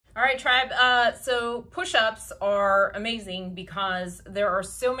All right, tribe. So push-ups are amazing because there are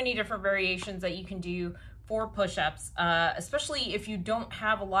so many different variations that you can do for push-ups, especially if you don't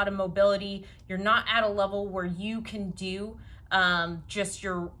have a lot of mobility, you're not at a level where you can do just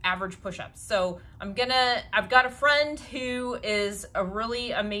your average push-ups. So I've got a friend who is a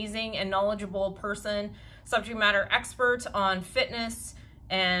really amazing and knowledgeable person, subject matter expert on fitness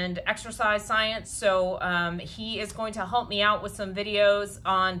and exercise science. So he is going to help me out with some videos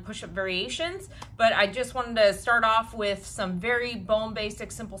on push-up variations, but I just wanted to start off with some very bone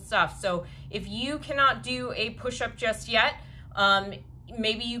basic simple stuff. So if you cannot do a push-up just yet,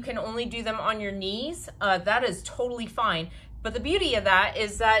 maybe you can only do them on your knees, that is totally fine. But the beauty of that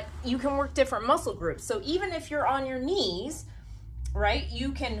is that you can work different muscle groups. So even if you're on your knees, right,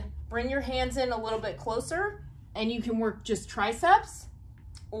 you can bring your hands in a little bit closer and you can work just triceps,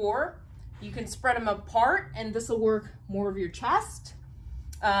 or you can spread them apart and this will work more of your chest.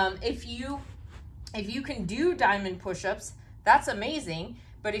 If you can do diamond push-ups, that's amazing.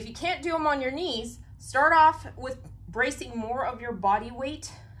 But if you can't do them on your knees, start off with bracing more of your body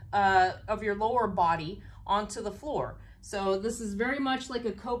weight, of your lower body onto the floor. So this is very much like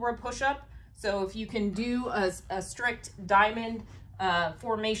a cobra push-up. So if you can do a strict diamond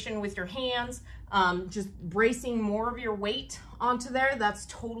formation with your hands, just bracing more of your weight onto there, that's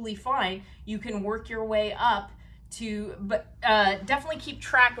totally fine. You can work your way up to, but definitely keep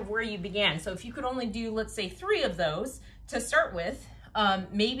track of where you began. So if you could only do, let's say 3 of those to start with,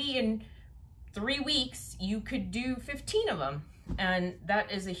 maybe in 3 weeks, you could do 15 of them. And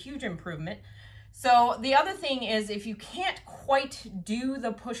that is a huge improvement. So the other thing is, if you can't quite do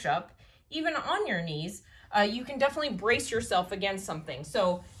the push-up, even on your knees, you can definitely brace yourself against something.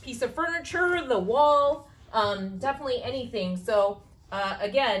 So piece of furniture, the wall, definitely anything. So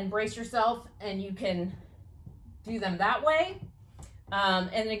again, brace yourself and you can do them that way.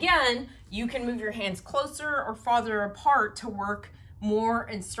 And again, you can move your hands closer or farther apart to work more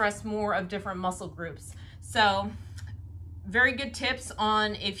and stress more of different muscle groups. So very good tips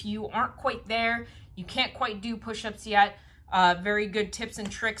on if you aren't quite there, you can't quite do push-ups yet. Very good tips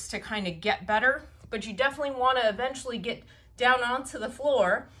and tricks to kind of get better. But you definitely want to eventually get down onto the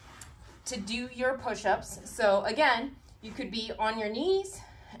floor to do your push-ups. So again, you could be on your knees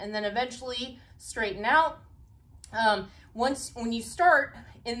and then eventually straighten out. When you start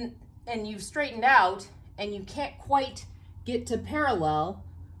in and you've straightened out and you can't quite get to parallel,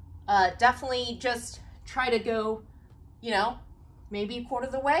 definitely just try to go, you know, maybe a quarter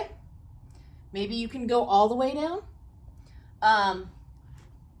of the way. Maybe you can go all the way down.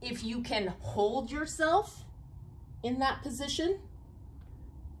 If you can hold yourself in that position,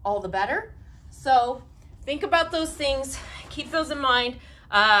 all the better. So think about those things, keep those in mind.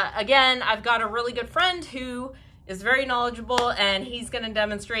 Again, I've got a really good friend who is very knowledgeable and he's gonna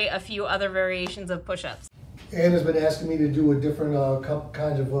demonstrate a few other variations of push-ups. Ann has been asking me to do a different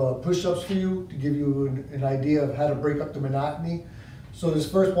kinds of push-ups for you to give you an idea of how to break up the monotony. So this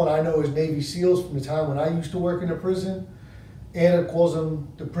first one I know is Navy SEALs from the time when I used to work in a prison. Anna calls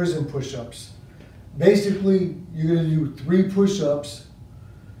them the prison push-ups. Basically, you're going to do 3 push-ups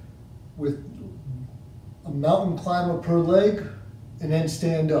with a mountain climber per leg and then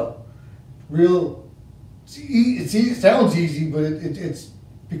stand up. It sounds easy, but it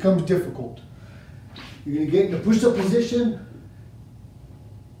becomes difficult. You're going to get in the push-up position,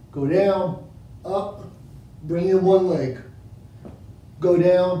 go down, up, bring in one leg. Go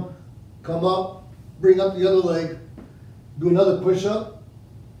down, come up, bring up the other leg, do another push-up,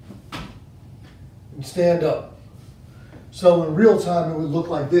 and stand up. So in real time, it would look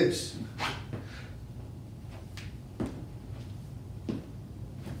like this.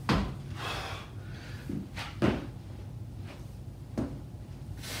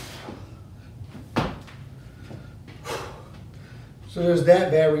 So there's that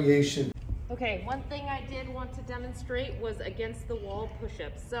variation. Okay, one thing I did want to demonstrate was against the wall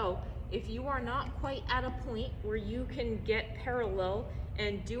push-ups. So if you are not quite at a point where you can get parallel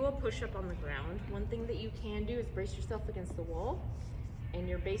and do a push-up on the ground, one thing that you can do is brace yourself against the wall, and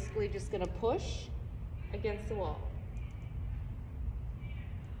you're basically just gonna push against the wall.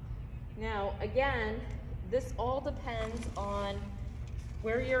 Now, again, this all depends on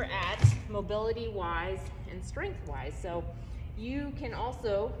where you're at mobility-wise and strength-wise. So you can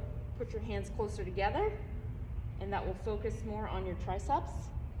also put your hands closer together and that will focus more on your triceps.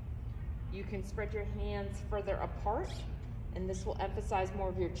 You can spread your hands further apart and this will emphasize more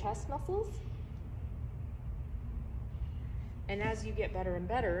of your chest muscles. And as you get better and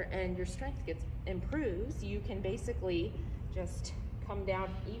better and your strength improves, you can basically just come down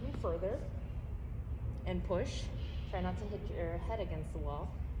even further and push. Try not to hit your head against the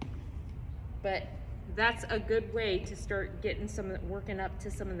wall. But that's a good way to start getting working up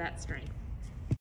to some of that strength.